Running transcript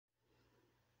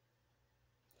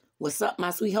What's up, my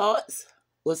sweethearts?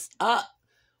 What's up?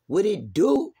 What it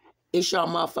do? It's y'all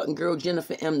motherfucking girl,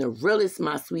 Jennifer M, the realest,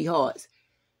 my sweethearts.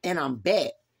 And I'm back.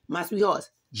 My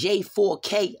sweethearts,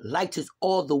 J4K liked us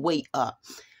all the way up.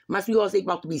 My sweethearts, they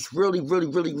about to be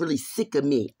really sick of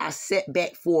me. I sat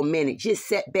back for a minute, just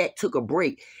sat back, took a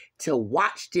break to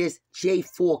watch this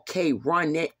J4K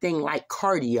run that thing like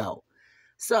cardio.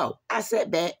 So, I sat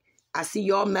back. I see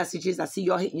y'all messages. I see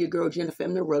y'all hitting your girl, Jennifer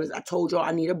M, the realest. I told y'all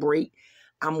I need a break.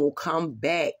 I'm going to come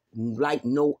back like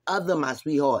no other, my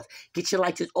sweethearts. Get your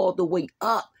lights all the way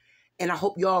up. And I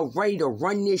hope y'all ready to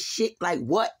run this shit like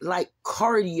what? Like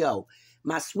cardio.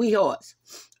 My sweethearts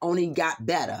only got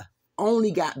better. Only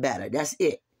got better. That's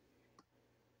it.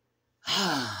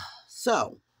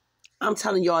 So, I'm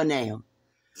telling y'all now.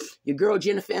 Your girl,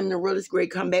 Jennifer M, the realest, great.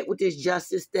 Come back with this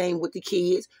justice thing with the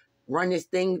kids. Run this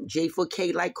thing,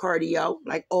 J4K like cardio.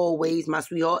 Like always, my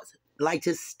sweethearts. Like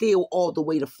to steal all the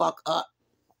way the fuck up.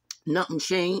 Nothing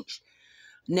changed.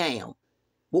 Now,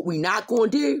 what we not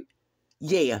going to do,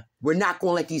 yeah, we're not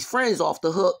going to let these friends off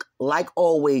the hook. Like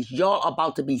always, y'all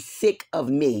about to be sick of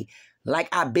me. Like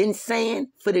I've been saying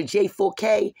for the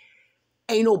J4K,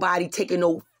 ain't nobody taking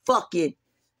no fucking,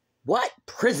 what?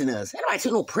 Prisoners. Ain't nobody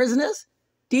taking no prisoners.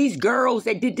 These girls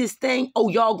that did this thing, oh,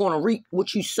 y'all going to reap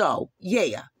what you sow.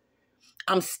 Yeah.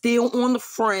 I'm still on the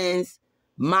friends.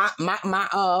 My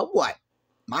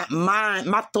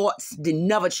thoughts did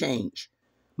never change.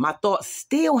 My thoughts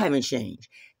still haven't changed.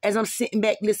 As I'm sitting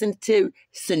back listening to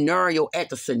scenario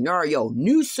after scenario,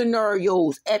 new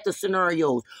scenarios after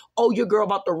scenarios. Oh, your girl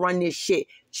about to run this shit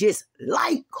just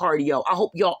like cardio. I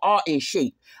hope y'all are in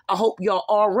shape. I hope y'all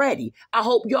are ready. I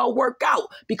hope y'all work out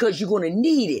because you're going to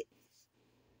need it.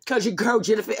 Because your girl,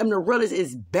 Jennifer M, the realest,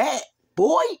 is back,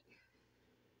 boy.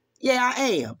 Yeah, I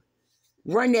am.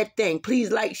 Run that thing.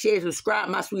 Please like, share, subscribe,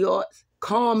 my sweethearts.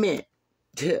 Comment.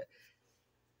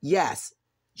 Yes.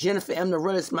 Jennifer M, the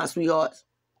realest, my sweethearts.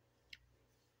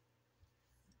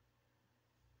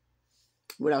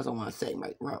 What else I want to say?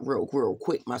 Real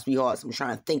quick, my sweethearts. I'm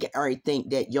trying to think of everything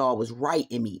that y'all was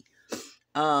writing me.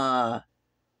 I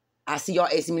see y'all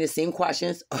asking me the same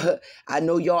questions. I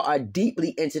know y'all are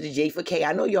deeply into the J4K.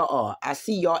 I know y'all are. I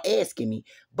see y'all asking me.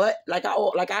 But like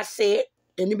I said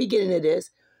in the beginning of this,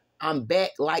 I'm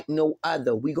back like no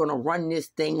other. We're going to run this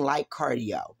thing like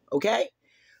cardio. Okay?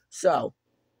 So,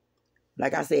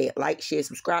 like I said, like, share,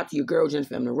 subscribe to your girl,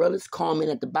 Jennifer M, the realest.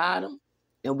 Comment at the bottom.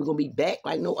 And we're going to be back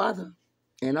like no other.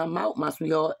 And I'm out, my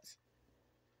sweethearts.